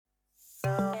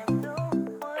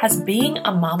Has being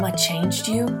a mama changed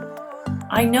you?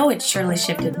 I know it surely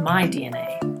shifted my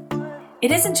DNA. It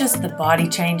isn't just the body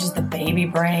changes, the baby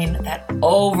brain, that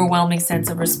overwhelming sense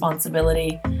of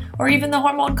responsibility, or even the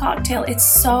hormone cocktail. It's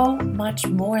so much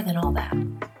more than all that.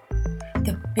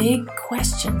 The big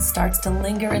question starts to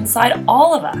linger inside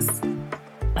all of us,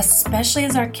 especially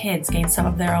as our kids gain some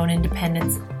of their own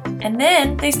independence, and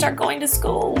then they start going to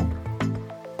school.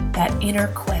 That inner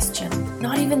question,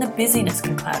 not even the busyness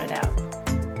can cloud it out.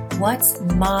 What's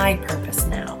my purpose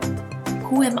now?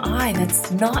 Who am I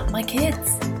that's not my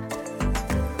kids?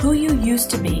 Who you used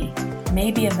to be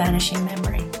may be a vanishing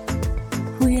memory.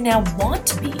 Who you now want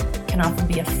to be can often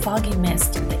be a foggy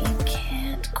mist that you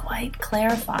can't quite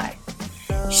clarify.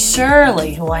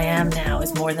 Surely who I am now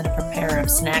is more than a preparer of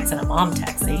snacks and a mom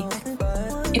taxi.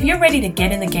 If you're ready to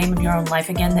get in the game of your own life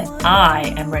again, then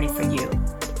I am ready for you.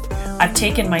 I've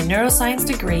taken my neuroscience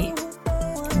degree,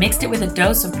 mixed it with a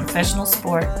dose of professional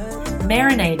sport,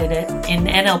 marinated it in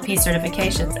NLP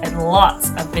certifications and lots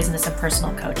of business and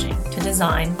personal coaching to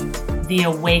design The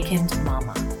Awakened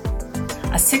Mama,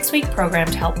 a 6-week program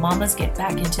to help mamas get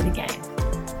back into the game.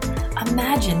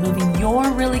 Imagine moving your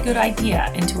really good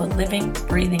idea into a living,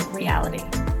 breathing reality.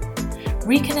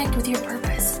 Reconnect with your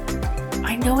purpose.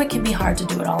 I know it can be hard to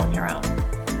do it all on your own.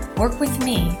 Work with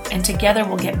me, and together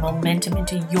we'll get momentum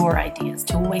into your ideas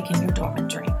to awaken your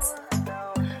dormant dreams.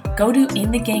 Go to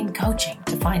In the Game Coaching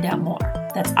to find out more.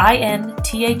 That's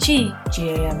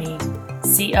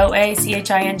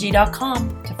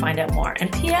INTHEGAMECOACHING.com to find out more. And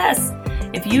P.S.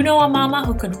 If you know a mama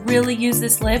who could really use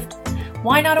this lift,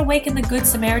 why not awaken the Good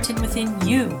Samaritan within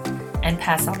you and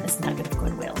pass on this nugget of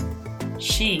goodwill?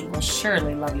 She will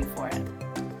surely love you for it.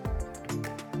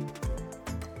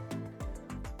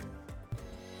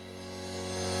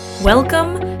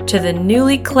 Welcome to the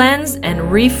newly cleansed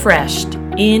and refreshed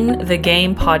In the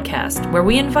Game podcast, where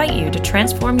we invite you to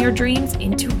transform your dreams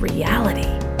into reality.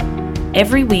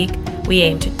 Every week, we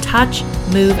aim to touch,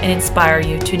 move, and inspire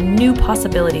you to new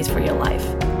possibilities for your life.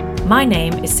 My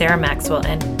name is Sarah Maxwell,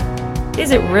 and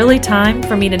is it really time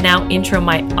for me to now intro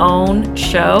my own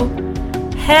show?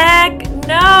 Heck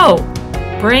no!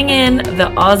 Bring in the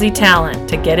Aussie talent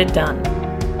to get it done.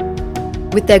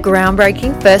 With their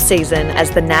groundbreaking first season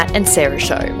as The Nat and Sarah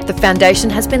Show, the foundation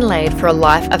has been laid for a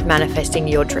life of manifesting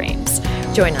your dreams.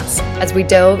 Join us as we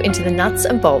delve into the nuts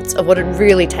and bolts of what it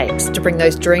really takes to bring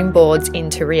those dream boards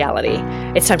into reality.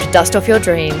 It's time to dust off your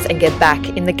dreams and get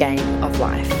back in the game of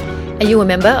life. Are you a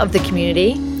member of the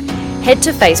community? Head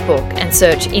to Facebook and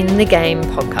search In the Game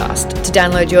podcast to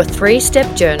download your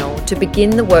 3-step journal to begin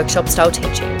the workshop-style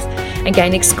teachings and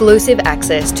gain exclusive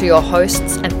access to your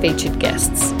hosts and featured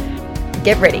guests.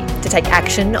 Get ready to take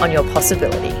action on your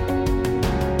possibility.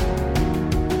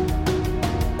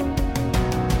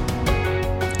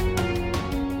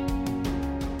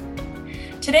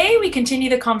 Today, we continue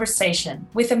the conversation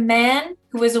with a man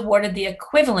who was awarded the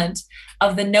equivalent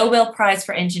of the Nobel Prize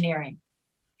for Engineering.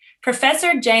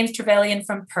 Professor James Trevelyan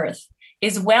from Perth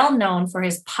is well known for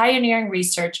his pioneering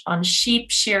research on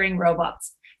sheep shearing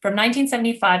robots from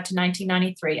 1975 to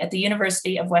 1993 at the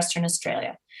University of Western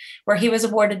Australia, where he was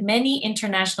awarded many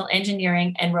international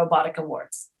engineering and robotic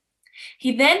awards.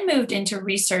 He then moved into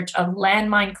research of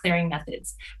landmine clearing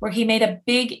methods, where he made a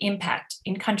big impact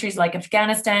in countries like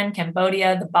Afghanistan,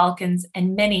 Cambodia, the Balkans,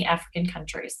 and many African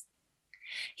countries.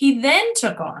 He then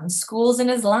took on schools in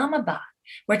Islamabad,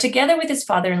 where together with his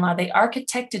father-in-law, they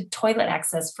architected toilet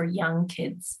access for young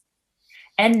kids.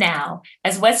 And now,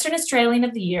 as Western Australian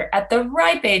of the Year at the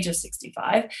ripe age of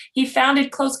 65, he founded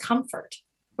Close Comfort,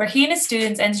 where he and his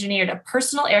students engineered a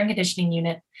personal air conditioning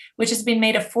unit, which has been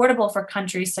made affordable for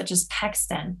countries such as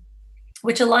Pakistan,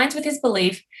 which aligns with his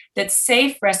belief that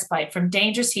safe respite from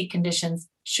dangerous heat conditions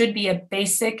should be a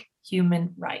basic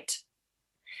human right.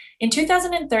 In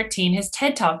 2013, his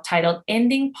TED Talk titled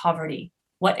Ending Poverty,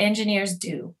 What Engineers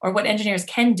Do, or What Engineers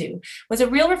Can Do, was a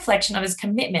real reflection of his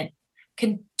commitment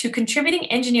to contributing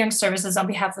engineering services on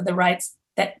behalf of the rights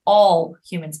that all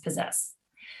humans possess.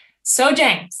 So,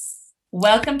 James,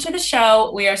 welcome to the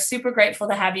show. We are super grateful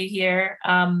to have you here.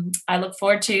 I look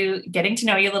forward to getting to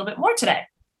know you a little bit more today.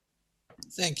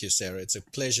 Thank you, Sarah. It's a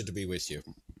pleasure to be with you.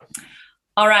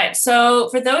 All right. So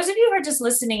for those of you who are just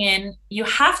listening in, you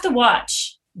have to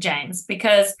watch James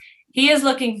because he is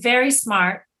looking very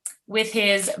smart with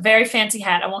his very fancy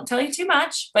hat. I won't tell you too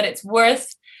much, but it's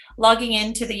worth logging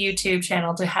into the YouTube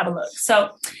channel to have a look.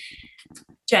 So,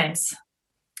 James,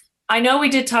 I know we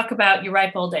did talk about your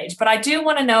ripe old age, but I do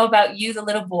want to know about you, the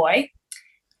little boy,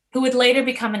 who would later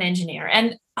become an engineer.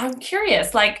 And I'm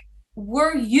curious,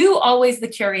 were you always the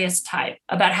curious type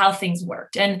about how things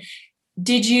worked? And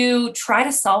did you try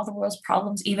to solve the world's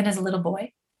problems even as a little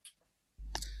boy?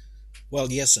 Well,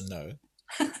 yes and no.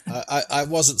 I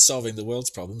wasn't solving the world's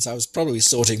problems. I was probably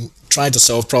trying to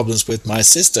solve problems with my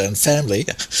sister and family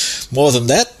more than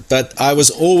that. But I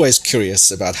was always curious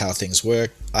about how things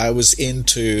work. I was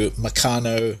into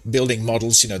Meccano, building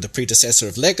models, the predecessor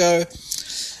of Lego.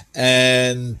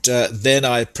 And then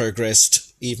I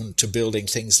progressed even to building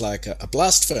things like a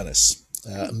blast furnace,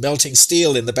 melting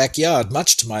steel in the backyard,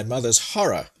 much to my mother's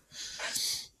horror.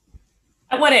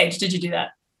 At what age did you do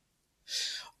that?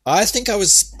 I think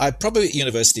I probably at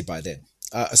university by then.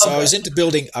 So okay. I was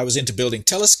into building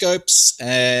telescopes,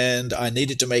 and I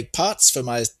needed to make parts for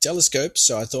my telescopes.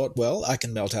 So I thought, well, I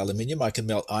can melt aluminium, I can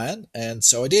melt iron, and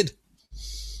so I did.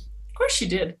 Of course you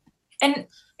did. And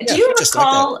do you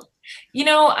recall, like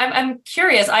I'm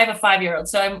curious, I have a 5-year-old,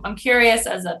 so I'm curious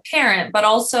as a parent, but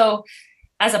also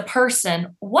as a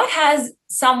person, what has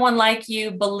someone like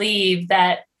you believe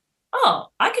that, oh,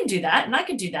 I can do that and I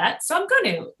can do that, so I'm going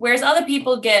to. Whereas other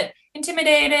people get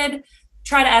intimidated,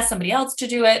 try to ask somebody else to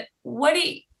do it.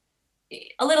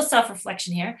 A little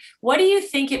self-reflection here. What do you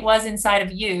think it was inside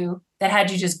of you that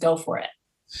had you just go for it?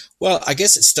 Well, I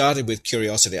guess it started with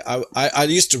curiosity. I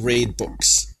used to read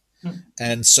books.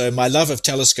 And so my love of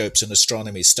telescopes and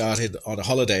astronomy started on a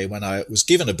holiday when I was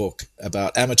given a book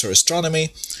about amateur astronomy.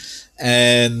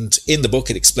 And in the book,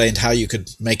 it explained how you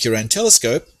could make your own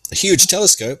telescope, a huge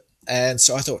telescope. And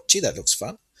so I thought, gee, that looks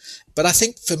fun. But I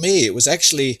think for me, it was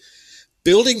actually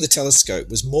building the telescope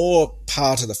was more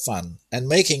part of the fun, and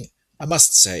making, I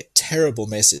must say, terrible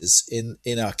messes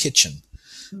in our kitchen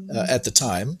at the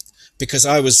time, because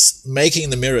I was making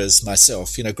the mirrors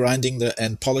myself, grinding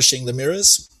and polishing the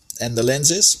mirrors and the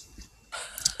lenses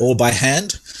all by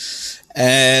hand.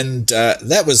 And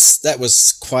that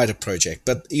was quite a project.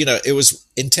 But, it was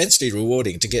intensely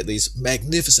rewarding to get these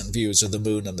magnificent views of the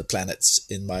moon and the planets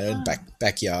in my own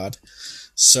backyard.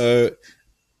 So,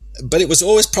 but it was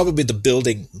always probably the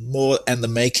building more and the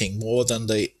making more than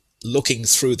the looking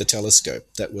through the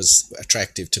telescope that was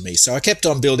attractive to me. So I kept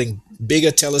on building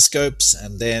bigger telescopes,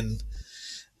 and then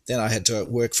I had to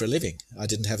work for a living. I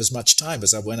didn't have as much time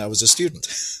as when I was a student.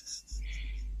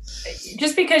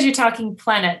 Just because you're talking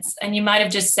planets, and you might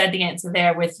have just said the answer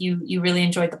there with you really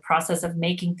enjoyed the process of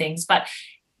making things. But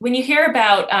when you hear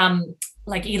about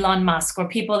like Elon Musk or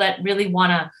people that really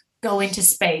want to go into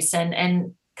space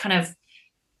and kind of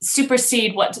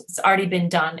supersede what's already been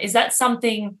done, is that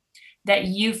something that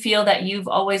you feel that you've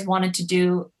always wanted to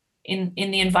do in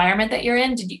the environment that you're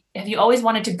in? Have you always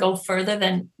wanted to go further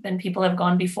than people have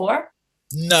gone before?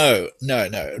 No.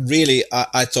 Really,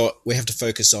 I thought we have to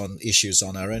focus on issues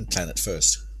on our own planet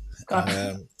first.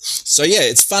 So yeah,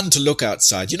 it's fun to look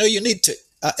outside. You need to.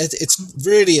 It's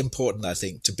really important, I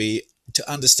think,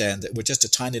 to understand that we're just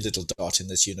a tiny little dot in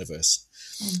this universe.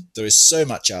 There is so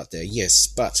much out there, yes,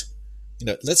 but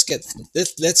let's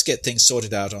get things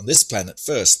sorted out on this planet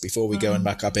first before we go and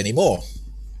muck up any more.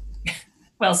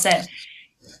 Well said.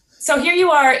 So here you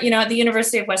are, at the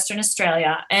University of Western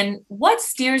Australia, and what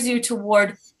steers you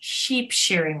toward sheep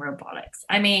shearing robotics?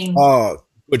 I mean,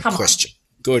 good question.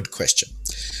 Good question.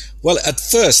 Well, at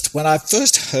first, when I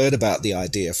first heard about the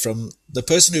idea from the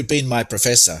person who'd been my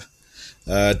professor,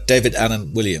 David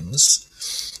Allen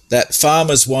Williams, that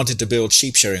farmers wanted to build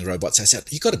sheep shearing robots, I said,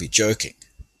 "You've got to be joking.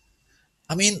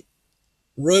 I mean,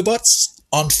 robots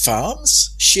on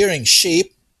farms shearing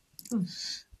sheep?"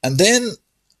 And then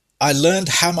I learned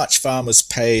how much farmers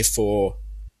pay for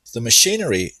the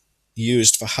machinery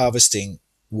used for harvesting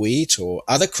wheat or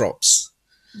other crops.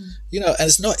 And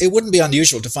it wouldn't be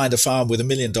unusual to find a farm with $1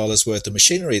 million worth of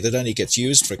machinery that only gets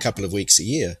used for a couple of weeks a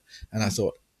year. And I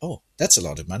thought, oh, that's a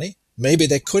lot of money. Maybe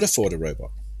they could afford a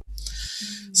robot.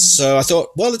 So I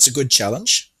thought, well, it's a good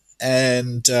challenge.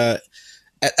 And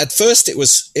at first it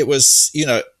was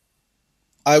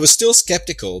I was still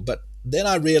skeptical, but then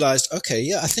I realized, okay,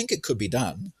 yeah, I think it could be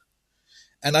done.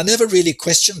 And I never really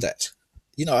questioned that.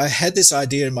 I had this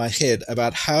idea in my head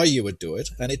about how you would do it,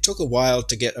 and it took a while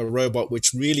to get a robot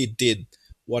which really did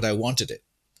what I wanted it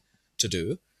to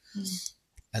do.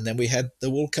 And then we had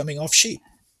the wool coming off sheep.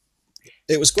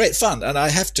 It was great fun, and I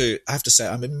have to say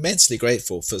I'm immensely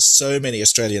grateful for so many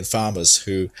Australian farmers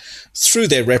who, through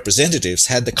their representatives,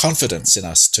 had the confidence in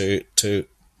us to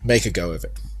make a go of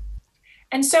it.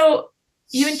 And so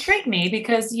you intrigue me,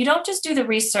 because you don't just do the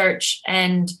research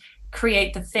and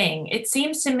create the thing. It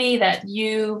seems to me that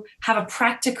you have a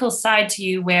practical side to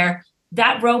you where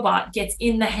that robot gets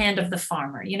in the hand of the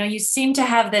farmer. You seem to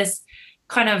have this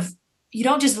kind of, you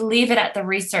don't just leave it at the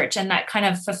research and that kind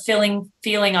of fulfilling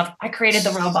feeling of, I created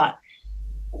the robot.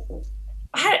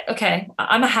 Okay,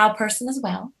 I'm a how person as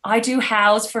well. I do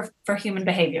hows for human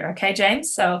behavior. Okay,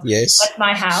 James? So yes, that's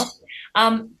my how.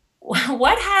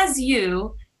 what has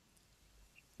you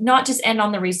not just end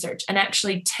on the research and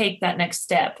actually take that next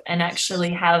step and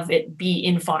actually have it be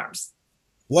in farms?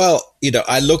 Well,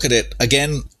 I look at it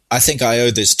again. I think I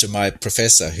owe this to my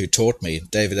professor who taught me,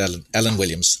 David Allen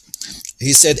Williams.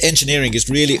 He said engineering is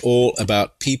really all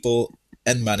about people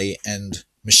and money and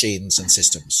machines and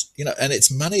systems, and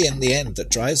it's money in the end that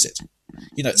drives it.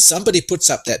 Somebody puts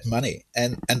up that money,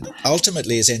 and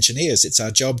ultimately as engineers, it's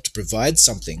our job to provide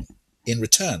something in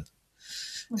return.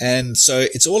 And so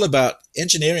it's all about,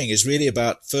 engineering is really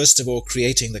about, first of all,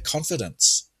 creating the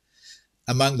confidence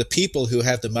among the people who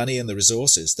have the money and the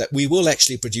resources that we will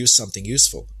actually produce something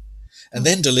useful, and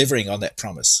then delivering on that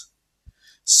promise.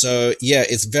 So yeah,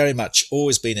 it's very much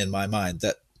always been in my mind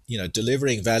that,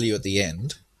 delivering value at the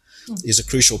end is a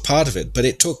crucial part of it. But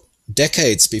it took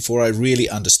decades before I really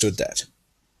understood that.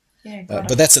 Yeah,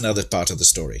 but that's another part of the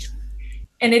story.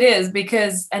 And it is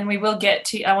because, and we will get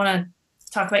to, I want to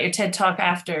talk about your TED Talk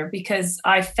after, because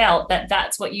I felt that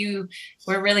that's what you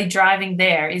were really driving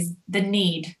there, is the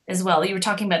need as well. You were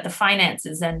talking about the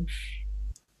finances and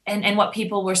what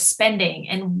people were spending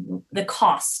and the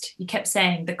cost. You kept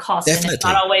saying the cost. Definitely. And it's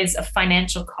not always a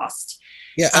financial cost.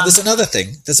 Yeah, and there's another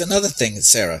thing,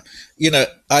 Sarah.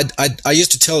 I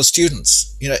used to tell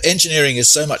students, engineering is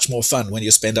so much more fun when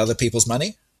you spend other people's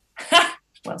money.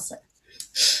 Well said.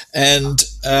 And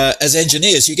as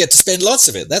engineers, you get to spend lots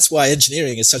of it. That's why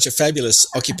engineering is such a fabulous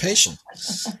occupation.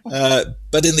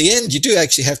 But in the end, you do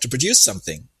actually have to produce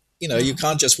something. You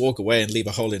can't just walk away and leave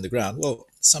a hole in the ground. Well,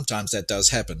 sometimes that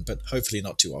does happen, but hopefully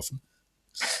not too often.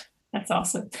 That's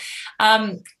awesome.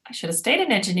 I should have stayed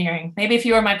in engineering. Maybe if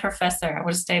you were my professor, I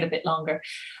would have stayed a bit longer.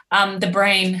 The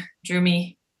brain drew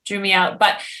me out.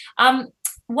 But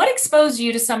what exposed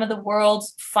you to some of the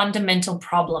world's fundamental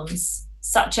problems,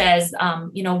 such as,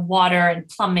 water and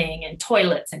plumbing and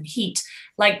toilets and heat?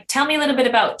 Like, tell me a little bit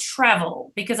about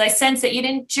travel, because I sense that you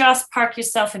didn't just park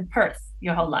yourself in Perth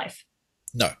your whole life.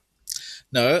 No.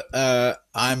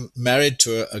 I'm married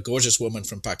to a gorgeous woman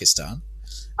from Pakistan.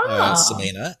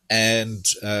 Samina, and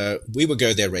we would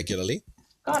go there regularly.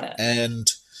 Got it.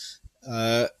 And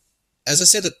as I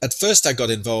said, at first I got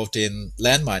involved in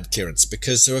landmine clearance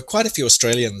because there were quite a few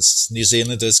Australians, New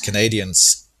Zealanders,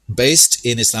 Canadians based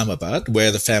in Islamabad,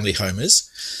 where the family home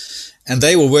is, and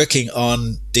they were working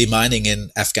on demining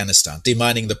in Afghanistan,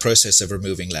 demining the process of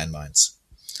removing landmines.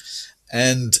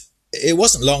 And it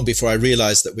wasn't long before I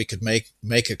realized that we could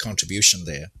make a contribution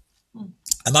there.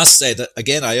 I must say that,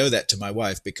 again, I owe that to my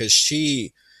wife, because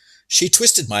she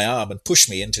twisted my arm and pushed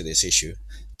me into this issue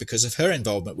because of her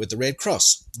involvement with the Red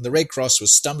Cross. The Red Cross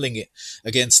was stumbling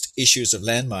against issues of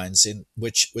landmines,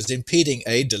 which was impeding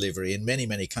aid delivery in many,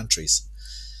 many countries.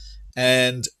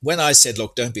 And when I said,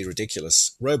 look, don't be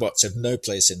ridiculous, robots have no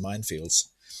place in minefields,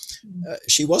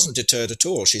 she wasn't deterred at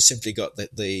all. She simply got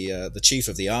the chief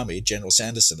of the army, General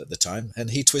Sanderson at the time,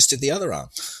 and he twisted the other arm.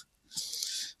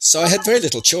 So I had very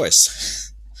little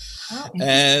choice.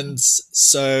 And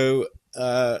so,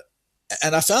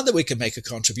 and I found that we could make a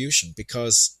contribution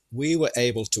because we were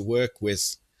able to work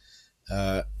with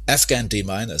Afghan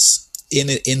deminers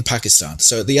in Pakistan.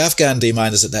 So the Afghan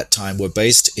deminers at that time were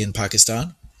based in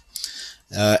Pakistan.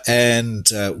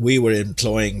 And we were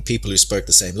employing people who spoke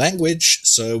the same language,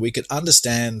 so we could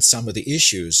understand some of the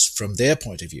issues from their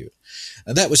point of view.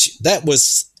 And that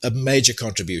was a major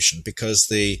contribution, because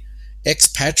the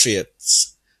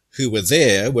expatriates who were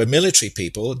there were military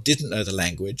people, didn't know the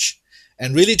language,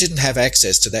 and really didn't have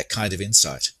access to that kind of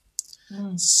insight.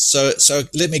 So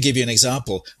let me give you an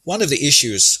example. One of the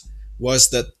issues was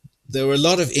that there were a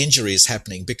lot of injuries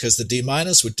happening because the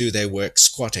deminers would do their work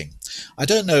squatting. I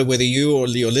don't know whether you or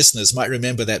your listeners might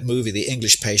remember that movie, The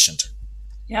English Patient.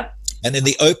 Yep. And in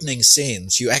the opening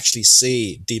scenes, you actually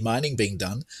see demining being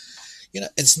done.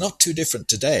 It's not too different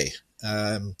today.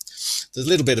 There's a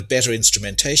little bit of better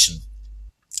instrumentation.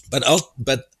 But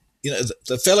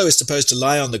the fellow is supposed to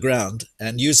lie on the ground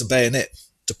and use a bayonet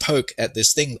to poke at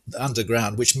this thing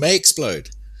underground, which may explode.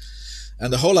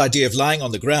 And the whole idea of lying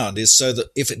on the ground is so that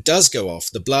if it does go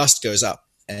off, the blast goes up.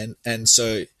 And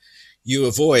so you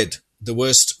avoid the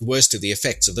worst of the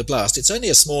effects of the blast. It's only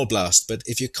a small blast, but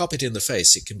if you cop it in the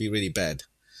face, it can be really bad.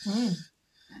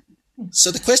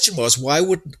 So the question was, why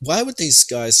would these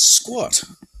guys squat?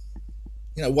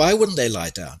 Why wouldn't they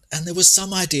lie down? And there was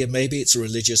some idea, maybe it's a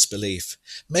religious belief.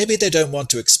 Maybe they don't want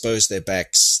to expose their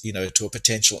backs, to a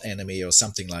potential enemy or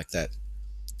something like that.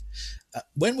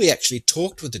 When we actually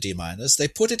talked with the deminers, they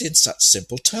put it in such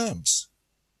simple terms.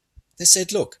 They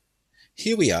said, look,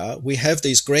 here we are. We have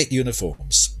these great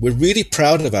uniforms. We're really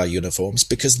proud of our uniforms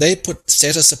because they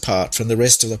set us apart from the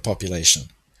rest of the population.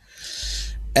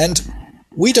 And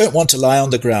we don't want to lie on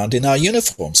the ground in our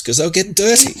uniforms because they'll get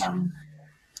dirty.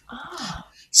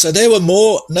 So they were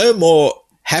no more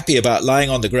happy about lying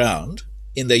on the ground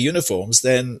in their uniforms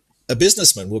than a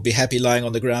businessman would be happy lying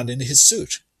on the ground in his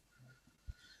suit.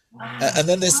 Wow. And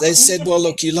then they said, well,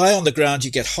 look, you lie on the ground,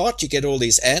 you get hot, you get all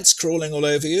these ants crawling all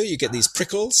over you, you get these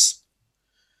prickles.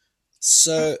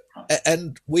 So,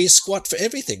 and we squat for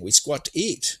everything. We squat to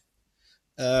eat.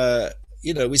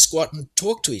 We squat and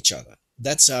talk to each other.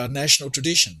 That's our national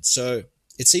tradition. So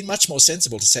it seemed much more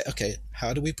sensible to say, okay,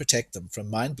 how do we protect them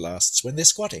from mind blasts when they're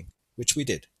squatting? Which we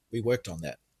did. We worked on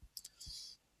that.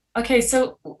 Okay,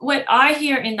 so what I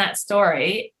hear in that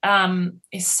story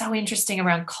is so interesting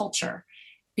around culture,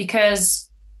 because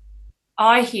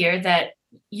I hear that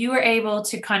you were able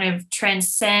to kind of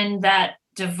transcend that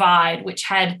divide, which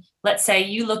had, let's say,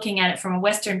 you looking at it from a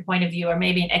Western point of view, or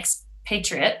maybe an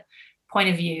expatriate point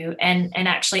of view, and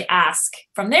actually ask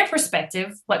from their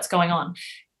perspective what's going on.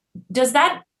 Does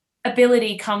that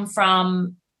ability come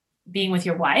from being with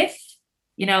your wife?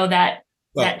 That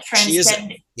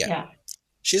transcend?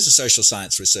 She's a social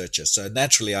science researcher, so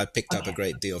naturally I picked up a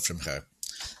great deal from her.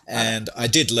 And I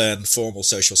did learn formal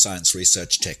social science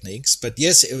research techniques, but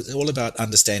yes, it was all about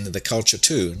understanding the culture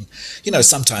too. And,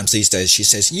 sometimes these days she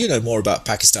says, you know more about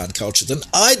Pakistan culture than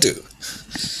I do.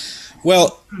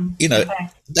 Well,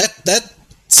 that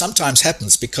sometimes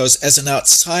happens because as an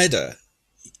outsider,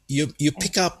 you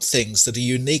pick up things that are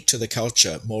unique to the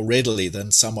culture more readily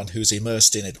than someone who's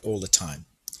immersed in it all the time.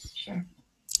 Sure.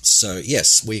 So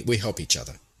yes, we help each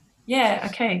other. Yeah.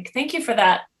 Okay. Thank you for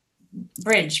that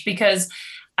bridge, because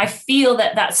I feel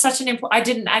that that's such an important, I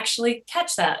didn't actually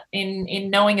catch that in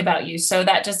knowing about you. So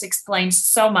that just explains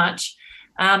so much.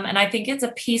 And I think it's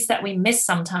a piece that we miss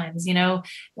sometimes,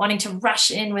 wanting to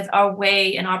rush in with our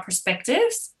way and our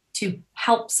perspectives to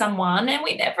help someone. And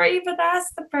we never even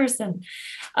ask the person,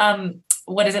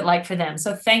 what is it like for them?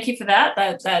 So thank you for that.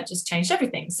 That just changed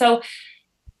everything. So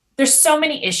there's so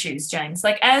many issues, James,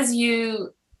 like as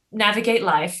you navigate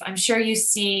life, I'm sure you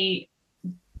see,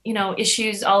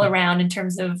 issues all around in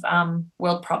terms of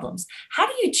world problems. How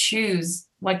do you choose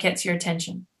what gets your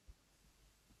attention?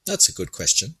 That's a good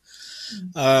question.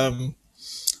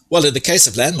 Well, in the case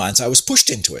of landmines, I was pushed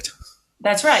into it.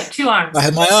 That's right. 2 arms. I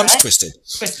had my arms twisted.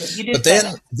 You did. But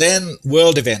then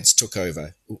world events took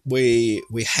over. We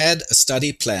had a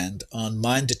study planned on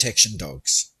mine detection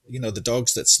dogs, the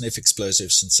dogs that sniff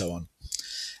explosives and so on.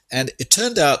 And it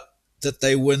turned out that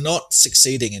they were not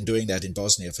succeeding in doing that in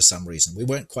Bosnia for some reason. We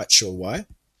weren't quite sure why.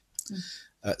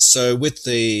 So with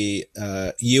the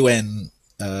UN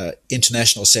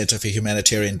International Center for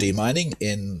Humanitarian Demining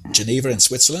in Geneva in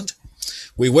Switzerland,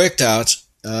 we worked out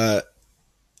a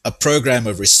program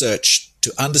of research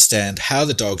to understand how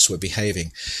the dogs were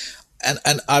behaving.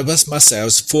 And I must say I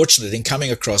was fortunate in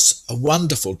coming across a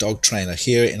wonderful dog trainer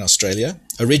here in Australia,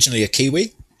 originally a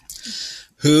Kiwi,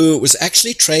 who was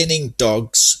actually training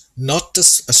dogs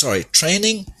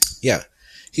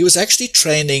he was actually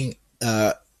training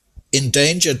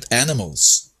endangered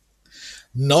animals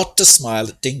not to smile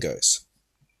at dingoes.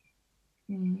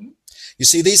 Mm-hmm. You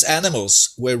see, these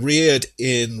animals were reared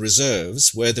in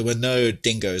reserves where there were no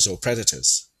dingoes or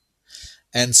predators.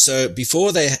 And so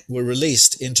before they were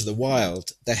released into the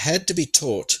wild, they had to be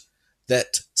taught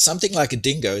that something like a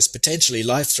dingo is potentially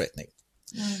life-threatening.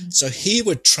 Mm. So he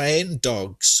would train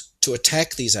dogs to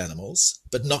attack these animals,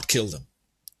 but not kill them.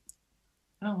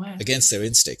 Oh, wow. Against their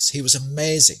instincts. He was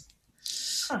amazing.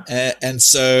 Huh. And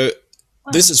so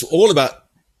This is all about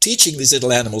teaching these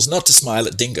little animals not to smile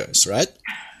at dingoes, right?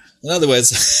 In other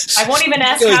words, I won't even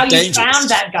ask how you found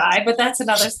that guy, but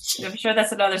I'm sure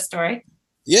that's another story.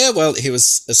 Yeah, well, he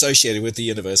was associated with the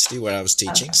university where I was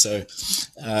teaching. Okay. So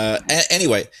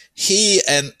anyway, he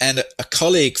and a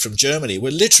colleague from Germany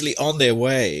were literally on their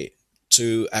way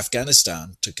to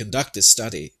Afghanistan to conduct this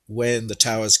study when the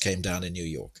towers came down in New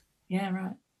York. Yeah,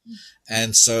 right.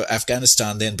 And so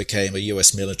Afghanistan then became a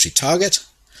US military target.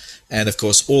 And of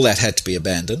course, all that had to be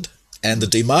abandoned. And the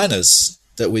deminers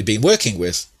that we'd been working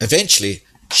with eventually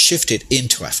shifted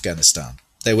into Afghanistan.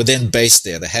 They were then based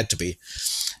there. They had to be.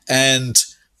 And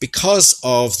because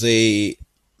of the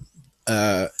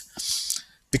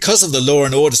law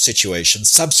and order situation,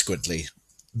 subsequently,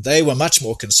 they were much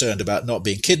more concerned about not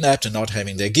being kidnapped and not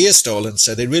having their gear stolen.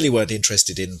 So they really weren't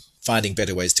interested in finding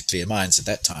better ways to clear mines at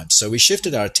that time. So we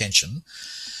shifted our attention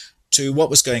to what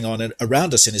was going on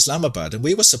around us in Islamabad. And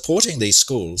we were supporting these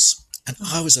schools. And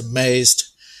I was amazed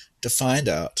to find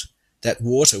out that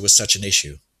water was such an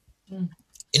issue. Mm.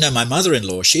 My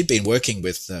mother-in-law, she'd been working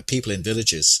with people in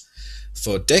villages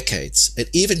for decades, and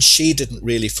even she didn't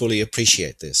really fully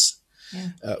appreciate this.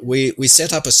 Yeah. We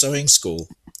set up a sewing school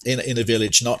in a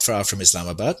village not far from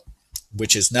Islamabad,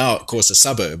 which is now, of course, a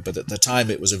suburb, but at the time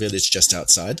it was a village just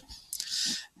outside.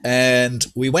 And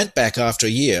we went back after a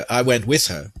year. I went with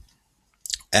her,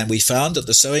 and we found that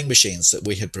the sewing machines that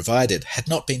we had provided had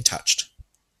not been touched.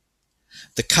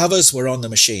 The covers were on the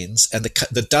machines, and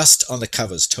the dust on the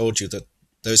covers told you that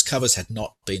those covers had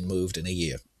not been moved in a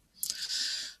year.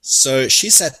 So she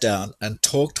sat down and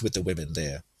talked with the women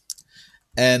there.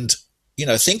 And,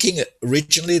 thinking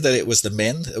originally that it was the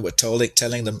men that were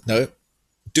telling them, no,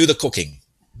 do the cooking,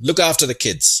 look after the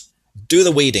kids, do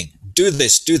the weeding, do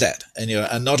this, do that,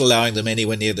 and not allowing them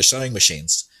anywhere near the sewing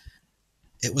machines.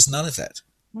 It was none of that.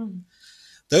 Mm.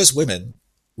 Those women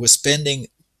were spending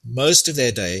most of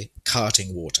their day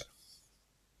carting water.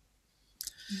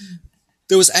 Mm.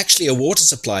 There was actually a water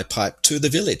supply pipe to the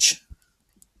village.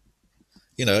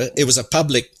 It was a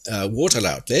public water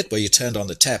outlet where you turned on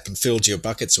the tap and filled your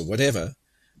buckets or whatever,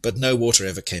 but no water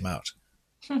ever came out.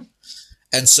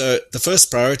 And so the first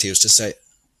priority was to say,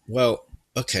 well,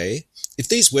 okay, if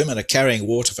these women are carrying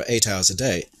water for 8 hours a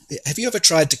day, have you ever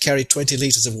tried to carry 20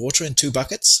 litres of water in 2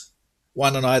 buckets,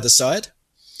 one on either side?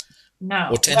 No.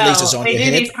 Or 10 litres on your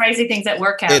head? They do these crazy things at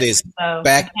workouts. It is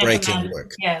back-breaking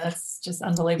work. Yeah, that's just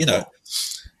unbelievable.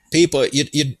 People,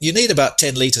 you need about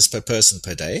 10 litres per person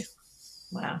per day.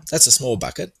 Wow. That's a small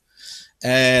bucket.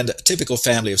 And a typical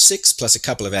family of 6 plus a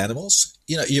couple of animals,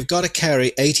 you've got to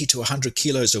carry 80 to 100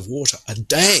 kilos of water a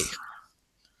day,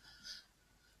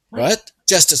 right?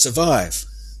 Just to survive.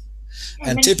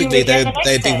 And typically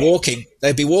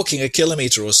they'd be walking a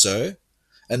kilometre or so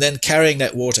and then carrying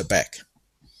that water back.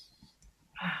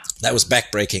 That was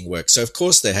back-breaking work. So, of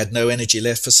course, they had no energy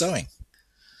left for sewing.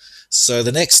 So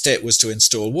the next step was to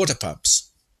install water pumps.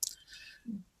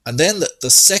 And then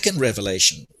the second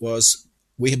revelation was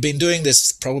we had been doing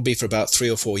this probably for about 3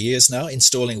 or 4 years now,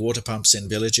 installing water pumps in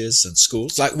villages and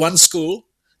schools. Like one school,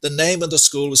 the name of the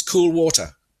school was Cool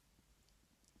Water.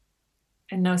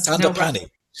 And no Tandapani.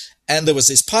 And there was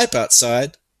this pipe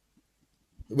outside,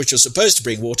 which was supposed to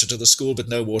bring water to the school, but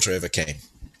no water ever came.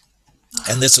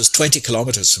 And this was 20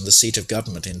 kilometers from the seat of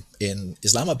government in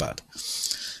Islamabad.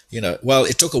 Well,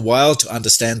 it took a while to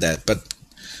understand that.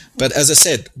 But as I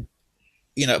said,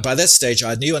 by that stage,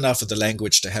 I knew enough of the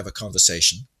language to have a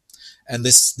conversation. And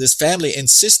this family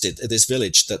insisted at this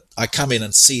village that I come in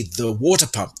and see the water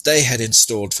pump they had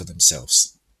installed for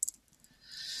themselves.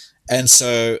 And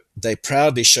so they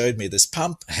proudly showed me this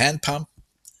pump, hand pump,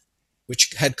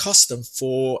 which had cost them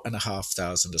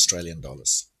 $4,500 Australian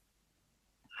dollars.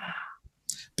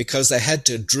 Because they had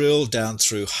to drill down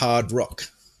through hard rock.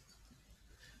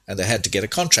 And they had to get a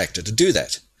contractor to do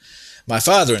that. My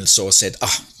father-in-law said,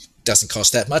 doesn't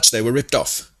cost that much. They were ripped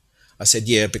off. I said,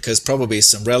 yeah, because probably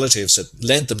some relatives had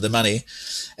lent them the money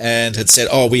and had said,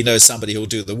 we know somebody who'll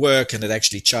do the work, and had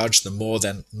actually charged them more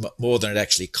than it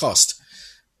actually cost.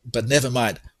 But never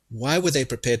mind. Why were they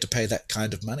prepared to pay that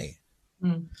kind of money?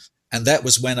 Mm. And that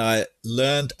was when I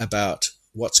learned about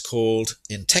what's called,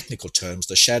 in technical terms,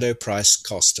 the shadow price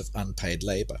cost of unpaid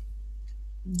labor,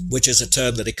 which is a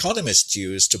term that economists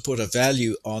use to put a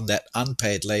value on that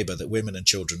unpaid labor that women and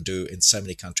children do in so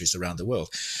many countries around the world.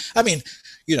 I mean,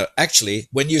 actually,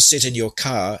 when you sit in your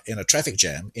car in a traffic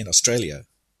jam in Australia,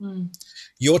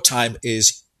 your time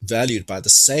is valued by the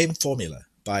same formula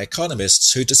by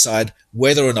economists who decide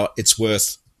whether or not it's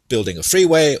worth building a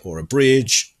freeway or a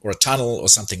bridge or a tunnel or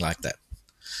something like that.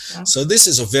 Yeah. So this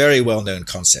is a very well-known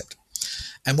concept.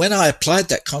 And when I applied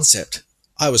that concept,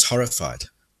 I was horrified.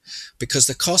 Because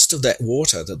the cost of that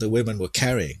water that the women were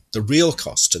carrying, the real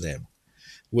cost to them,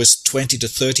 was 20 to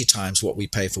 30 times what we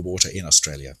pay for water in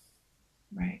Australia.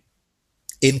 Right.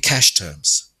 In cash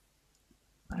terms.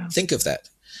 Wow. Think of that.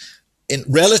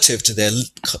 Relative to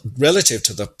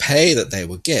the pay that they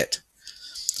would get,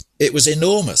 it was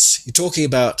enormous. You're talking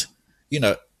about,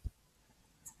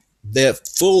 their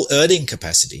full earning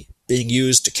capacity being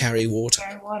used to carry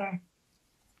water.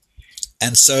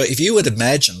 And so if you would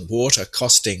imagine water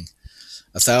costing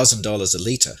 $1,000 a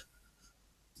litre,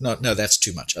 no, that's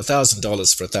too much.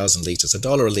 $1,000 for 1,000 litres, $1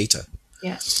 a litre.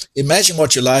 Yeah. Imagine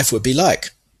what your life would be like.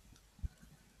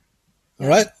 All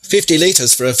right? 50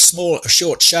 litres for a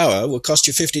short shower will cost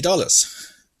you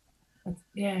 $50.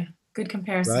 Yeah, good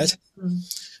comparison. Right?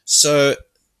 So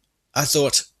I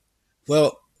thought,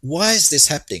 well, why is this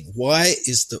happening? Why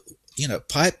is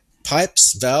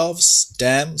pipes, valves,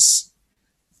 dams,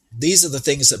 these are the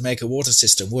things that make a water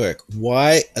system work.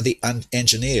 Why are the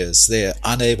engineers there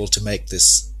unable to make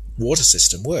this water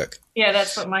system work? Yeah,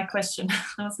 that's what my question.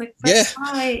 I was like, but Yeah.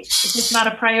 why is this not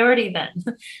a priority then?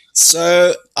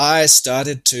 So I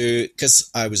started to, because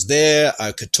I was there,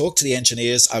 I could talk to the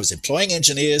engineers. I was employing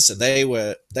engineers, and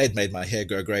they'd made my hair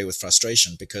go grey with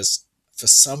frustration because for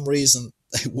some reason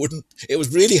they wouldn't. It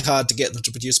was really hard to get them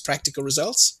to produce practical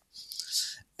results.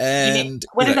 And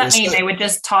what did that mean? so, They would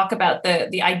just talk about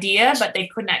the idea, but they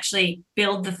couldn't actually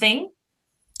build the thing?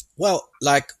 well,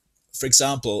 like, for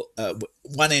example,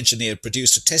 one engineer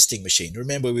produced a testing machine.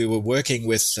 Remember, we were working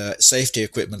with safety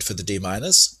equipment for the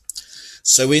deminers.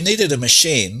 So we needed a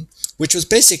machine which was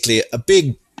basically a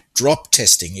big drop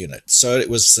testing unit. So it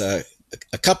was a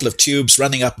couple of tubes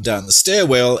running up and down the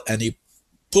stairwell, and you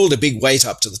pulled a big weight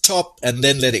up to the top and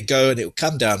then let it go, and it would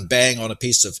come down bang on a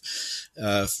piece of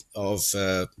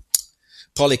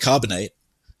polycarbonate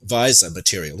visor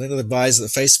material. You know, the visor, the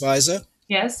face visor?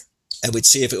 Yes. And we'd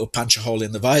see if it would punch a hole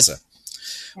in the visor.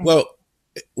 Okay. Well,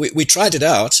 we tried it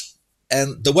out,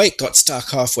 and the weight got stuck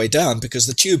halfway down because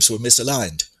the tubes were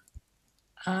misaligned.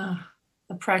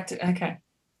 Okay.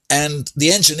 And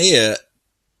the engineer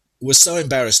was so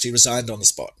embarrassed he resigned on the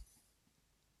spot.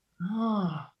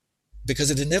 Oh.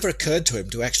 Because it had never occurred to him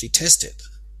to actually test it.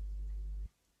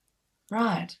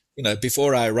 Right. You know,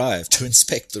 before I arrived to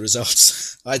inspect the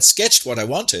results. I'd sketched what I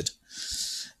wanted.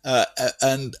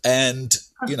 And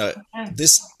you know, okay.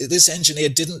 This engineer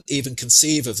didn't even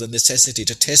conceive of the necessity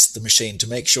to test the machine to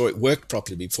make sure it worked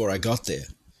properly before I got there.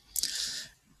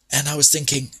 And I was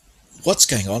thinking, what's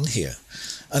going on here?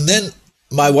 And then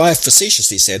my wife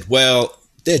facetiously said, well,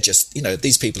 they're just, you know,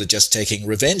 these people are just taking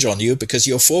revenge on you because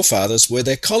your forefathers were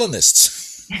their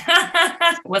colonists.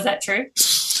 Was that true?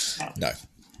 No.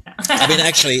 I mean,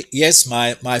 actually, yes,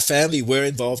 my family were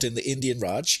involved in the Indian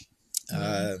Raj,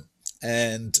 but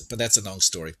that's a long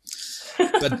story.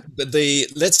 But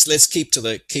let's keep to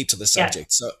the subject. Yeah.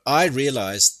 So I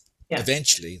realized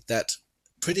eventually that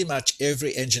pretty much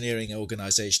every engineering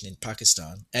organization in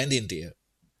Pakistan and India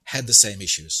had the same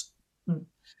issues.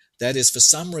 That is, for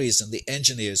some reason, the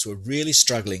engineers were really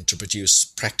struggling to produce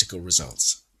practical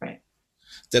results. Right.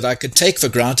 That I could take for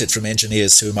granted from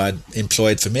engineers whom I'd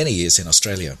employed for many years in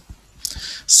Australia.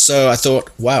 So I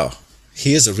thought, wow,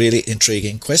 here's a really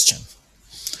intriguing question.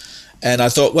 And I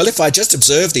thought, well, if I just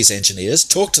observe these engineers,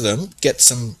 talk to them, get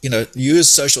some, you know,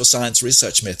 use social science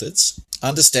research methods,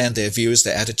 understand their views,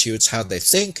 their attitudes, how they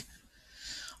think,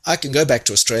 I can go back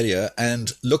to Australia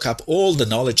and look up all the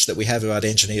knowledge that we have about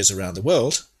engineers around the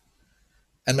world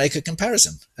and make a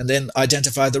comparison and then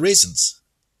identify the reasons.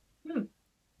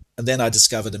 And then I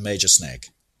discovered a major snag.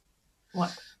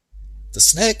 What? The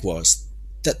snag was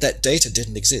that data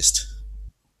didn't exist.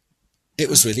 It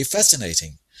was really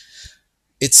fascinating.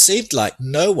 It seemed like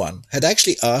no one had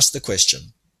actually asked the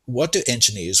question, what do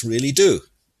engineers really do?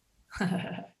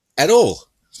 At all.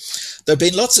 There have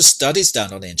been lots of studies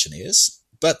done on engineers,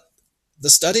 but the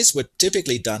studies were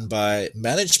typically done by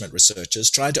management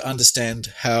researchers trying to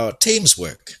understand how teams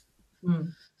work.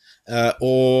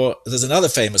 Or there's another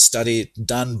famous study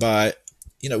done by,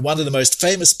 you know, one of the most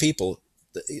famous people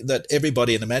that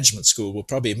everybody in the management school will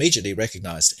probably immediately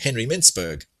recognize, Henry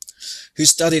Mintzberg, who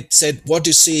said, what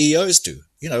do CEOs do?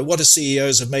 You know, what do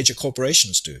CEOs of major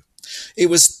corporations do? It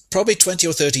was probably 20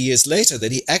 or 30 years later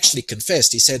that he actually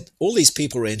confessed. He said, all these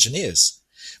people are engineers.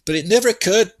 But it never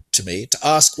occurred to me to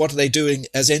ask, what are they doing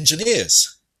as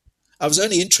engineers? I was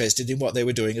only interested in what they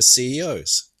were doing as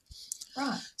CEOs.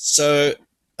 Right. So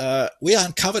we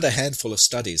uncovered a handful of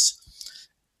studies.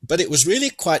 But it was really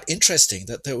quite interesting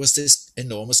that there was this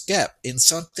enormous gap in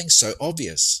something so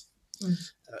obvious.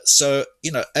 So,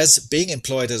 you know, as being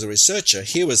employed as a researcher,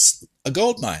 here was a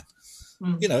goldmine.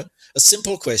 You know, a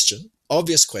simple question,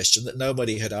 obvious question that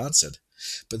nobody had answered.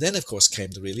 But then, of course,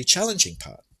 came the really challenging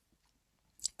part.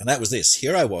 And that was this.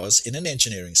 Here I was in an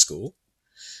engineering school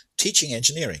teaching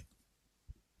engineering,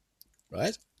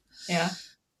 right? Yeah.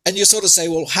 And you sort of say,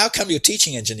 well, how come you're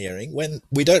teaching engineering when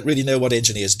we don't really know what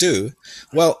engineers do?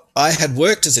 Well, I had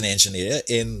worked as an engineer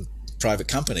in private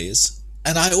companies,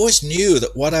 and I always knew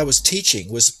that what I was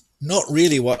teaching was not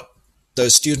really what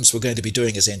those students were going to be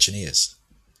doing as engineers.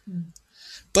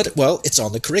 But, well, it's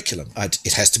on the curriculum.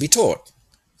 It has to be taught.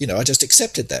 You know, I just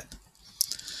accepted that.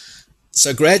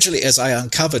 So gradually, as I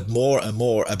uncovered more and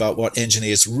more about what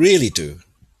engineers really do,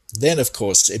 then, of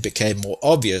course, it became more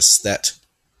obvious that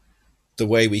the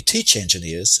way we teach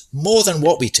engineers, more than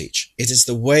what we teach, it is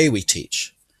the way we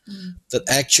teach that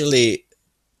actually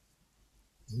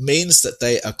means that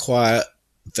they acquire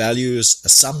values,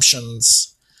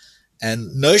 assumptions,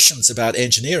 and notions about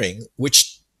engineering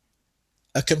which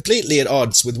are completely at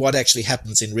odds with what actually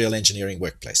happens in real engineering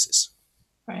workplaces.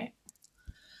 Right.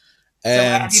 So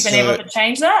have And you been able to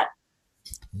change that?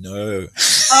 no.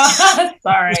 Oh,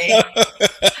 sorry.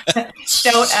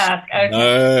 Don't ask. Okay.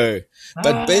 No.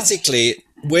 But basically,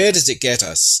 where does it get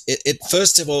us? It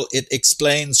first of all, it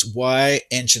explains why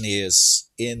engineers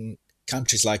in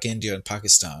countries like India and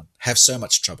Pakistan have so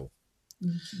much trouble.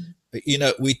 Mm-hmm.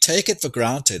 We take it for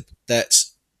granted that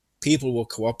people will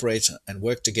cooperate and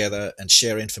work together and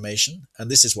share information.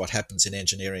 And this is what happens in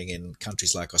engineering in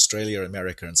countries like Australia,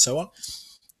 America, and so on.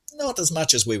 Not as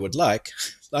much as we would like.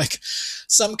 Like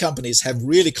some companies have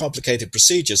really complicated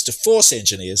procedures to force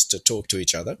engineers to talk to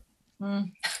each other.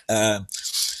 But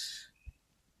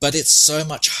it's so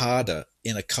much harder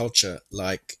in a culture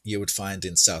like you would find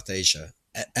in South Asia.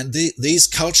 And these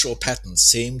cultural patterns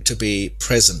seem to be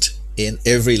present in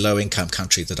every low-income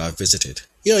country that I've visited,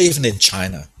 even in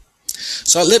China.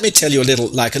 So let me tell you a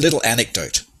little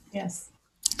anecdote. Yes.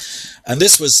 And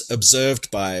this was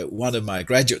observed by one of my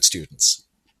graduate students.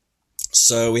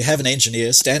 So we have an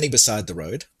engineer standing beside the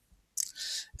road,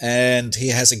 and he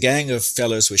has a gang of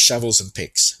fellows with shovels and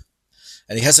picks.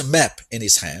 And he has a map in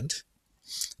his hand,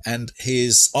 and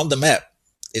on the map,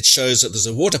 it shows that there's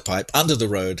a water pipe under the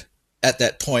road at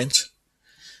that point,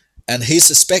 and he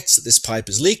suspects that this pipe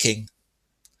is leaking.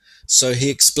 So he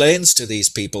explains to these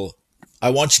people, I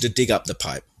want you to dig up the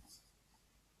pipe.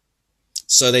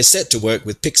 So they set to work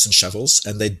with picks and shovels,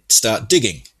 and they start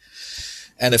digging.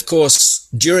 And of course,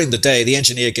 during the day, the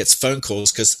engineer gets phone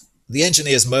calls because the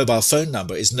engineer's mobile phone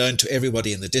number is known to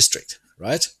everybody in the district,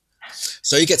 right?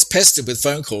 So he gets pestered with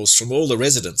phone calls from all the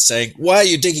residents saying, why are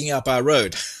you digging up our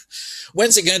road?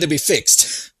 When's it going to be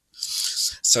fixed?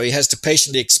 So he has to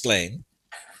patiently explain,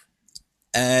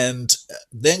 and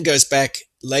then goes back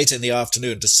late in the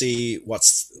afternoon to see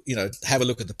have a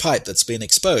look at the pipe that's been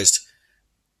exposed,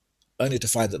 only to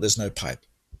find that there's no pipe.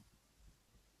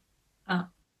 Oh.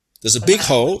 There's a big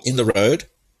hole in the road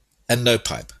and no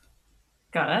pipe.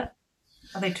 Got it.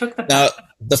 Oh, they took the pipe. Now,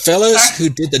 the fellows who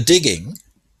did the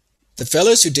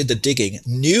digging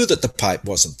knew that the pipe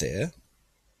wasn't there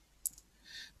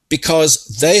because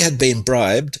they had been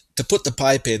bribed to put the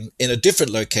pipe in a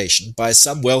different location by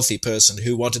some wealthy person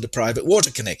who wanted a private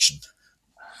water connection.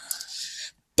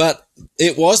 But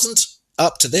it wasn't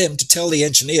up to them to tell the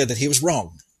engineer that he was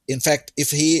wrong. In fact,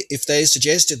 if they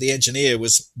suggested the engineer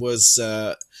was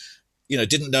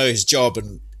didn't know his job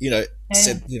and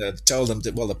said told them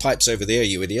that, well, the pipe's over there,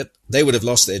 you idiot, they would have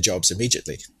lost their jobs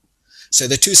immediately. So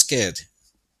they're too scared.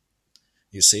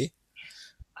 You see.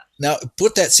 Now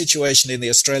put that situation in the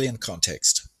Australian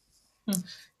context.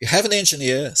 You have an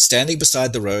engineer standing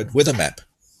beside the road with a map,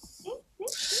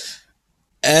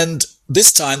 and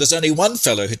this time there's only one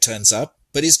fellow who turns up,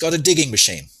 but he's got a digging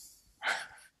machine.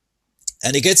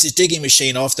 And he gets his digging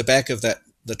machine off the back of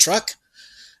the truck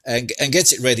and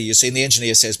gets it ready. You see, and the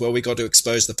engineer says, well, we got to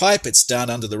expose the pipe. It's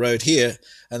down under the road here.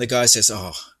 And the guy says,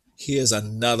 oh, here's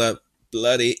another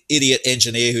bloody idiot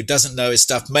engineer who doesn't know his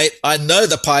stuff. Mate, I know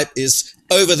the pipe is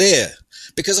over there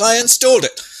because I installed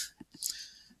it.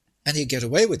 And he'd get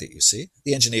away with it, you see.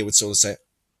 The engineer would sort of say,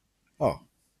 oh,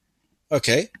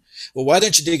 okay. Well, why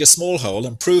don't you dig a small hole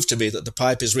and prove to me that the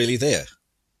pipe is really there?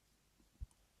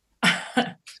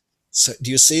 So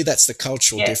do you see that's the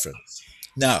cultural difference?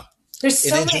 Now, there's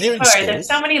so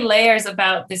many layers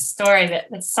about this story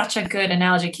that's such a good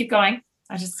analogy. Keep going.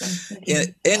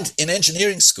 In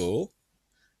engineering school,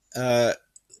 there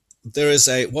is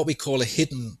what we call a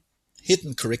hidden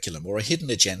curriculum or a hidden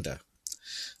agenda.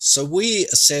 So we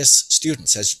assess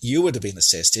students as you would have been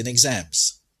assessed in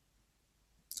exams.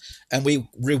 And we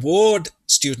reward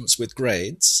students with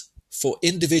grades for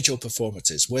individual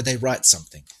performances where they write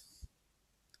something.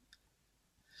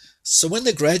 So when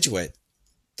they graduate,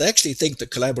 they actually think that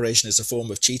collaboration is a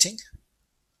form of cheating.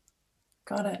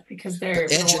 Got it, because they're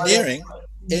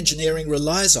engineering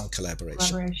relies on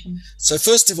collaboration. So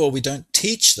first of all, we don't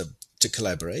teach them to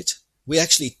collaborate. We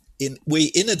actually we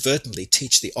inadvertently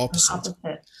teach the opposite.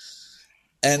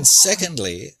 And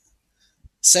secondly,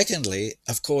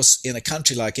 of course, in a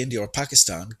country like India or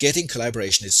Pakistan, getting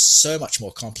collaboration is so much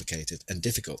more complicated and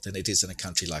difficult than it is in a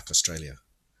country like Australia.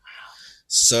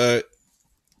 So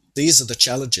these are the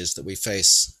challenges that we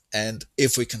face. And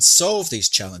if we can solve these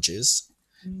challenges,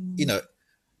 the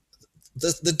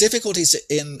difficulties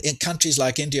in countries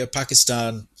like India,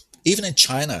 Pakistan, even in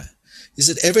China, is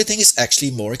that everything is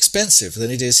actually more expensive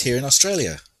than it is here in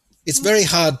Australia. It's very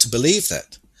hard to believe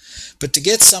that. But to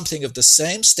get something of the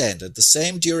same standard, the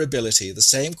same durability, the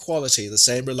same quality, the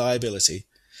same reliability,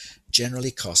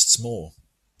 generally costs more.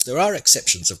 There are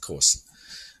exceptions, of course.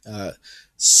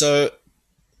 So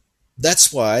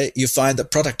that's why you find that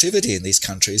productivity in these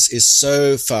countries is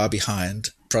so far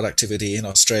behind productivity in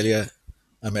Australia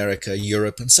America,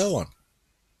 Europe, and so on.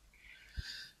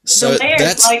 So the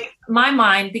layers, like my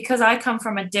mind, because I come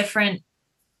from a different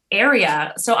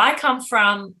area. So I come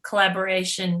from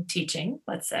collaboration teaching,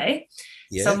 let's say.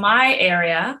 Yeah. So my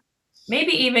area,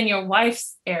 maybe even your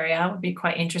wife's area, would be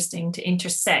quite interesting to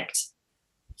intersect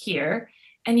here.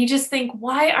 And you just think,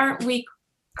 why aren't we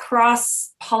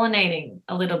cross-pollinating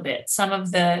a little bit some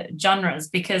of the genres?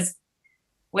 Because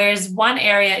whereas one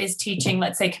area is teaching,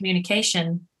 let's say,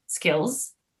 communication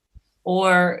skills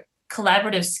or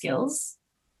collaborative skills,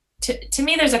 to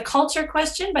me, there's a culture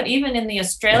question, but even in the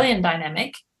Australian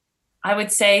dynamic, I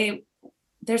would say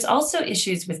there's also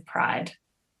issues with pride.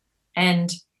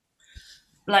 And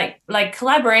like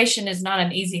collaboration is not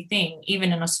an easy thing,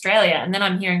 even in Australia. And then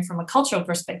I'm hearing from a cultural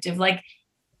perspective, like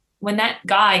when that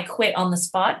guy quit on the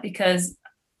spot because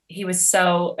he was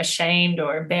so ashamed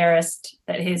or embarrassed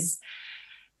that his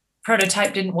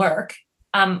prototype didn't work,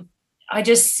 I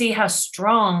just see how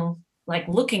strong like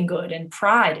looking good and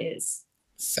pride is.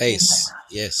 Face,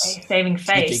 yes. Saving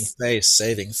face.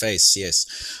 Saving face,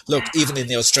 yes. Look, even in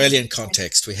the Australian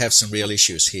context, we have some real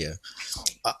issues here.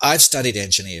 I've studied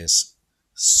engineers,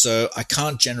 so I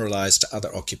can't generalize to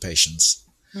other occupations.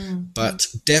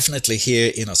 But definitely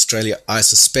here in Australia, I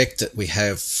suspect that we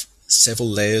have several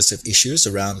layers of issues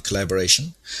around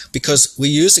collaboration because we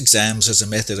use exams as a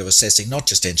method of assessing not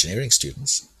just engineering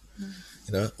students,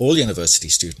 all university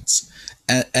students.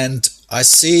 And I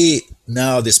see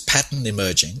now this pattern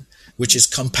emerging, which is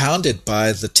compounded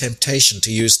by the temptation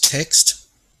to use text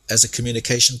as a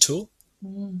communication tool.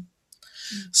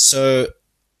 So,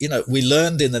 we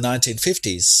learned in the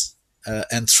 1950s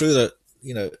and through the,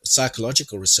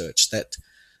 psychological research that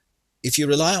if you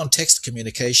rely on text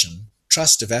communication,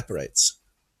 trust evaporates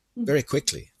very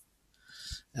quickly.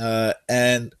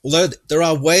 And although there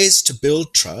are ways to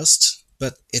build trust,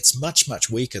 but it's much, much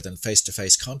weaker than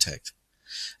face-to-face contact.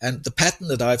 And the pattern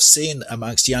that I've seen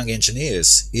amongst young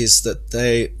engineers is that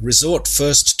they resort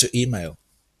first to email.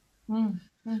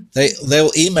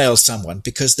 They'll email someone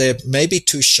because they're maybe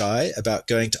too shy about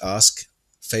going to ask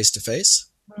face-to-face.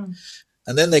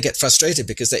 And then they get frustrated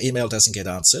because their email doesn't get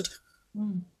answered.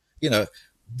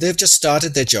 They've just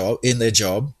started their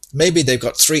job. Maybe they've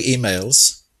got 3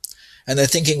 emails and they're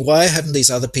thinking, why haven't these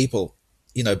other people,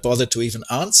 bothered to even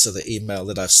answer the email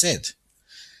that I've sent?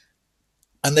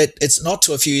 And that it's not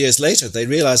till a few years later, they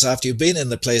realize after you've been in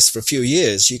the place for a few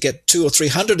years, you get 200 or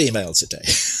 300 emails a day.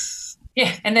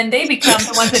 Yeah. And then they become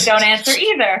the ones that don't answer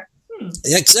either.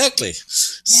 Exactly.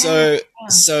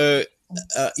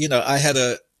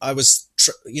 I've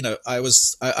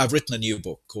written a new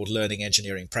book called Learning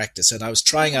Engineering Practice, and I was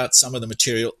trying out some of the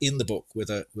material in the book with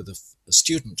a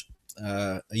student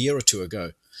a year or two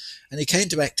ago. And he came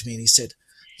back to me and he said,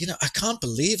 I can't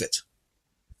believe it.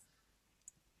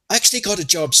 I actually got a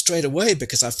job straight away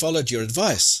because I followed your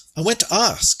advice. I went to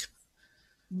ask.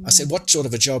 I said, what sort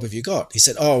of a job have you got? He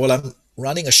said, I'm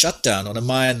running a shutdown on a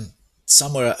mine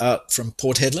somewhere out from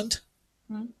Port Hedland.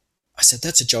 I said,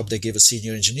 that's a job they give a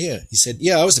senior engineer. He said,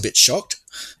 yeah, I was a bit shocked.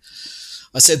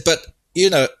 I said, but,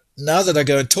 now that I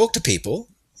go and talk to people,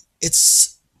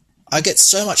 I get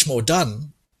so much more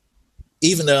done,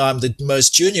 even though I'm the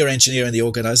most junior engineer in the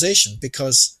organization,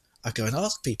 because I go and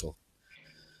ask people.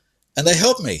 And they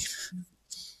help me,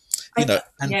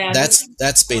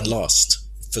 that's been lost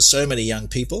for so many young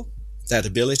people, that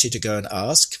ability to go and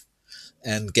ask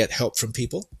and get help from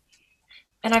people.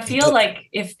 And I feel like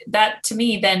if that to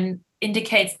me then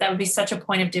indicates that would be such a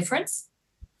point of difference,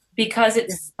 because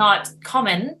it's not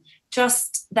common,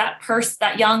 just that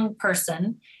young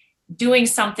person doing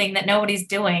something that nobody's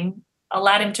doing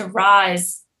allowed him to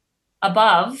rise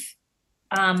above.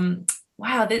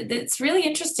 Wow, it's really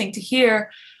interesting to hear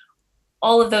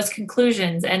all of those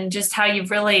conclusions and just how you've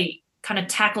really kind of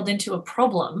tackled into a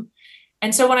problem.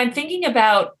 And so when I'm thinking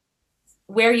about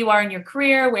where you are in your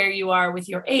career, where you are with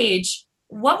your age,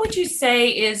 what would you say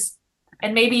is,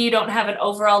 and maybe you don't have an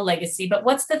overall legacy, but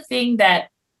what's the thing that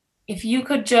if you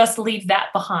could just leave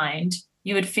that behind,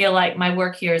 you would feel like my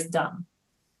work here is done?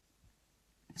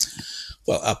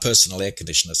 Well, our personal air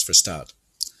conditioners for a start.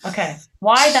 Okay.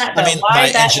 Why that though?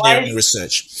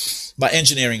 My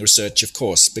engineering research, of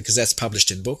course, because that's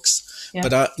published in books. Yeah.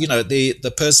 But,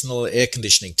 the personal air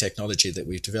conditioning technology that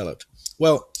we've developed.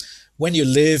 Well, when you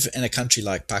live in a country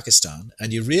like Pakistan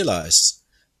and you realize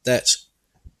that,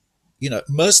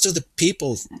 most of the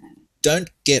people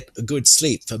don't get a good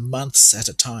sleep for months at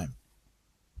a time.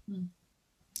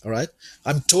 All right.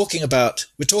 We're talking about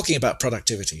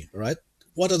productivity. All right.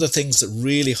 What are the things that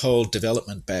really hold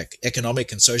development back,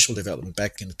 economic and social development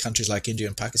back in countries like India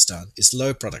and Pakistan, is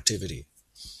low productivity.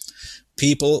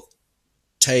 People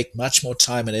take much more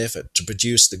time and effort to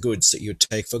produce the goods that you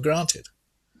take for granted.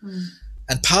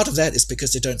 And part of that is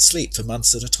because they don't sleep for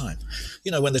months at a time.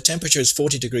 When the temperature is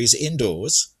 40 degrees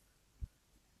indoors,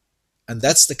 and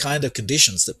that's the kind of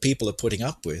conditions that people are putting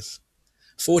up with,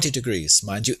 40 degrees,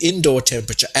 mind you, indoor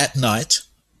temperature at night,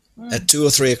 at 2 or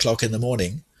 3 o'clock in the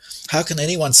morning, how can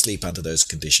anyone sleep under those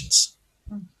conditions?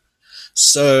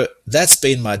 So that's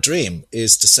been my dream,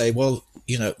 is to say, well,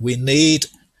 we need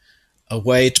a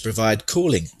way to provide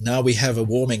cooling. Now we have a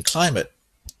warming climate.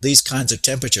 These kinds of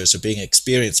temperatures are being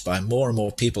experienced by more and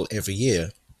more people every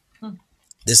year.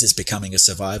 This is becoming a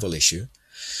survival issue.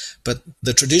 But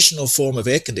the traditional form of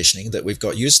air conditioning that we've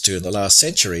got used to in the last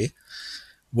century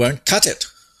won't cut it.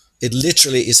 It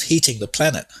literally is heating the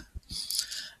planet.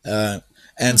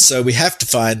 And so we have to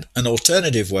find an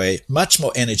alternative way, much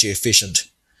more energy efficient,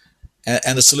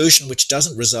 and a solution which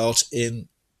doesn't result in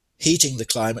heating the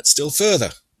climate still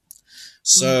further.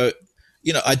 So,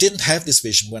 I didn't have this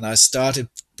vision when I started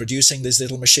producing these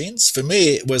little machines. For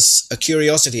me, it was a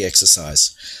curiosity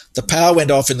exercise. The power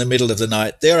went off in the middle of the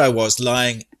night. There I was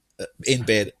lying in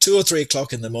bed, 2 or 3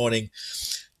 o'clock in the morning,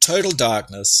 total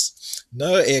darkness,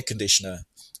 no air conditioner,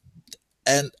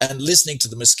 and listening to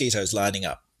the mosquitoes lining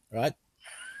up, right?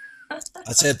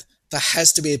 I said, there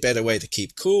has to be a better way to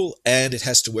keep cool, and it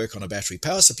has to work on a battery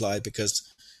power supply, because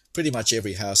pretty much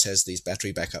every house has these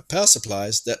battery backup power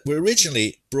supplies that were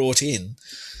originally brought in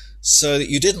so that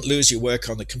you didn't lose your work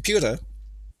on the computer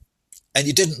and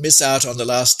you didn't miss out on the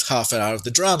last half an hour of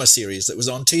the drama series that was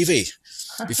on TV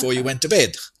before you went to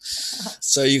bed.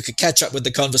 So you could catch up with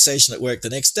the conversation at work the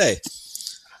next day.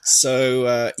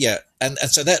 So, and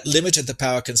so that limited the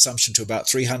power consumption to about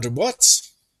 300 watts,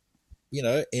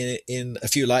 in a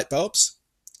few light bulbs.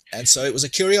 And so it was a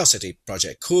curiosity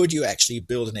project. Could you actually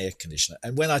build an air conditioner?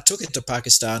 And when I took it to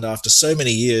Pakistan after so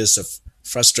many years of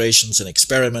frustrations and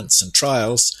experiments and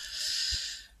trials,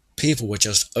 people were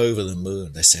just over the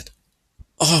moon. They said,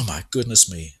 oh my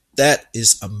goodness me, that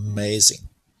is amazing.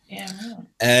 Yeah.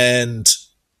 And,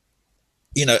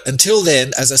 until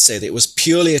then, as I said, it was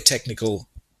purely a technical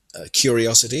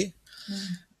curiosity.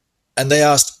 And they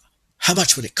asked, how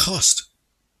much would it cost?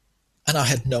 And I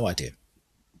had no idea.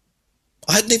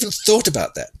 I hadn't even thought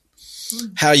about that,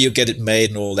 how you get it made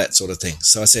and all that sort of thing.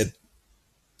 So I said,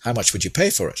 how much would you pay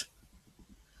for it?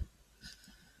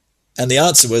 And the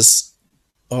answer was,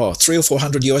 $300 or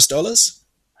 $400 US.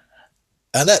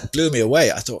 And that blew me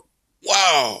away. I thought,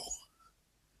 wow,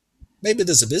 maybe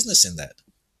there's a business in that.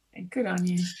 Good on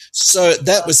you. So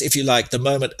that was, if you like, the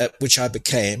moment at which I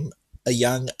became a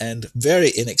young and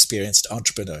very inexperienced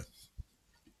entrepreneur.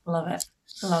 Love it.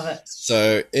 Love it.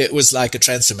 So it was like a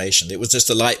transformation. It was just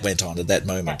the light went on at that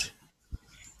moment.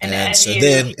 Yeah. And so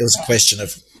then it was a question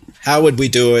of how would we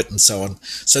do it and so on.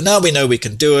 So now we know we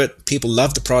can do it. People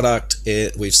love the product.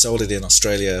 We've sold it in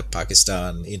Australia,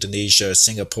 Pakistan, Indonesia,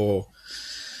 Singapore.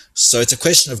 So it's a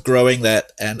question of growing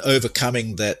that and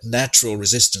overcoming that natural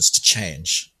resistance to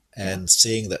change and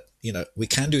seeing that, we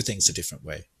can do things a different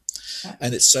way. Yeah.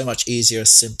 And it's so much easier,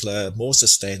 simpler, more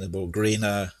sustainable,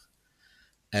 greener.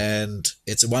 And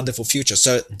it's a wonderful future.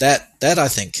 So that I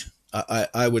think,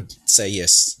 I would say,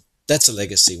 yes, that's a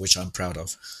legacy which I'm proud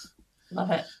of.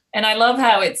 Love it. And I love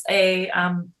how it's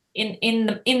in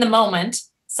the moment,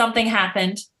 something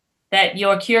happened that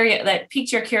that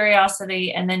piqued your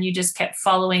curiosity, and then you just kept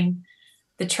following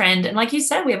the trend. And like you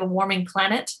said, we have a warming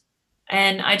planet.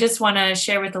 And I just want to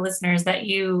share with the listeners that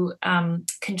you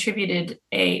contributed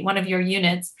one of your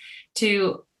units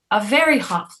to a very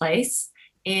hot place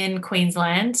in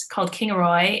Queensland called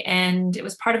Kingaroy, and it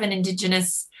was part of an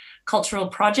Indigenous cultural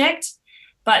project.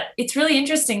 But it's really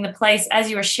interesting, the place, as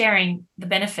you were sharing the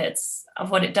benefits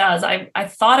of what it does. I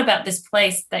thought about this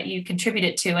place that you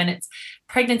contributed to, and it's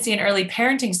pregnancy and early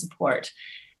parenting support.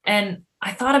 And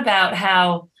I thought about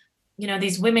how,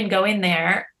 these women go in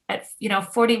there at,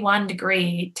 41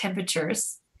 degree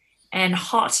temperatures and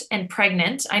hot and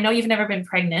pregnant. I know you've never been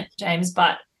pregnant, James,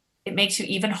 but it makes you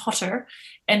even hotter.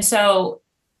 And so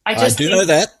I do know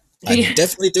that. I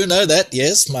definitely do know that.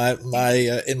 Yes, my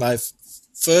in my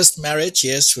first marriage,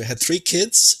 yes, we had 3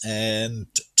 kids, and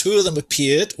 2 of them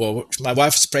appeared. Well, my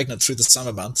wife was pregnant through the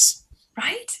summer months,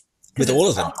 right? With all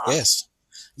of them. Yes,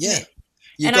 yeah.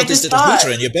 You've got this little heater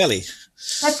in your belly.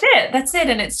 That's it,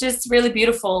 and it's just really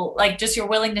beautiful. Like just your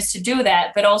willingness to do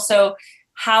that, but also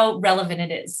how relevant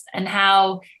it is and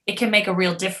how it can make a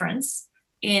real difference.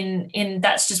 In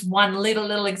that's just one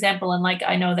little example. And like,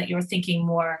 I know that you're thinking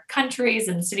more countries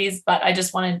and cities, but I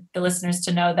just wanted the listeners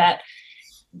to know that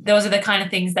those are the kind of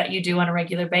things that you do on a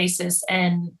regular basis.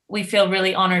 And we feel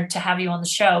really honored to have you on the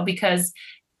show, because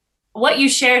what you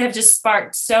shared have just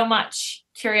sparked so much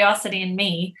curiosity in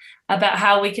me about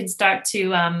how we can start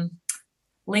to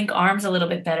link arms a little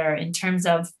bit better in terms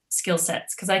of skill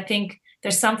sets, because I think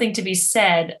there's something to be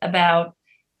said about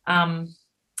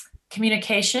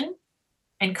communication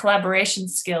and collaboration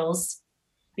skills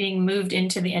being moved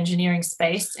into the engineering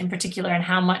space in particular, and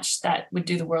how much that would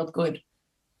do the world good.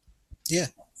 Yeah.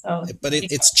 So, but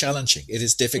it's challenging. It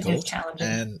is difficult. It is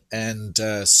challenging. And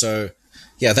so,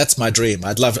 yeah, that's my dream.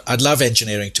 I'd love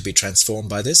engineering to be transformed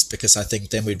by this, because I think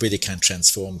then we really can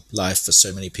transform life for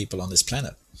so many people on this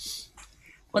planet.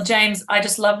 Well, James, I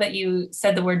just love that you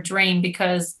said the word dream,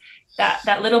 because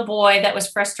that little boy that was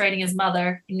frustrating his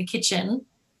mother in the kitchen,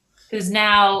 who's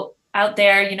now out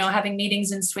there, having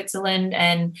meetings in Switzerland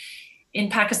and in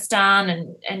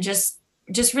Pakistan and just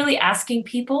really asking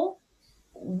people,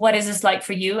 what is this like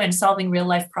for you, and solving real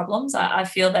life problems. I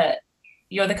feel that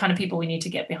you're the kind of people we need to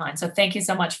get behind. So thank you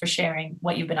so much for sharing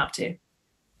what you've been up to.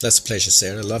 That's a pleasure,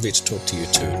 Sarah. Lovely to talk to you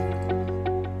too.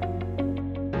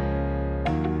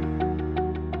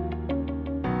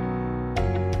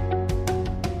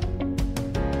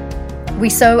 We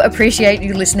so appreciate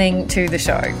you listening to the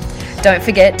show. Don't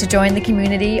forget to join the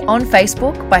community on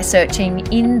Facebook by searching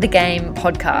In The Game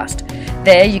Podcast.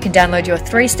 There you can download your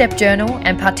 3-step journal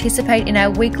and participate in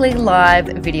our weekly live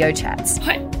video chats.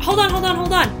 Hold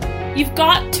on. You've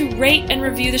got to rate and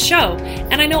review the show.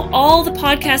 And I know all the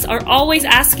podcasts are always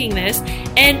asking this,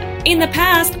 and in the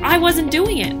past I wasn't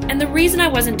doing it. And the reason I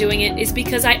wasn't doing it is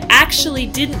because I actually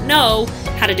didn't know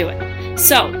how to do it.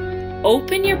 So,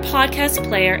 open your podcast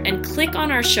player and click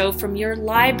on our show from your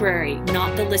library,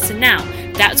 not the Listen Now.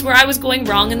 That's where I was going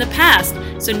wrong in the past.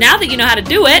 So now that you know how to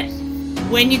do it,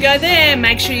 when you go there,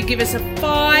 make sure you give us a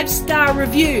 5-star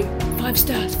review. 5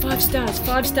 stars.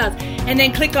 And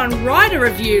then click on write a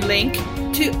review link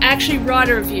to actually write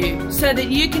a review, so that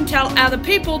you can tell other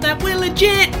people that we're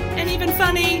legit and even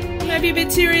funny, maybe a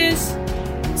bit serious.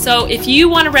 So if you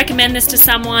want to recommend this to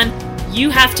someone, you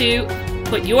have to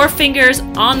put your fingers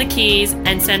on the keys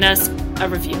and send us a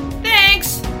review.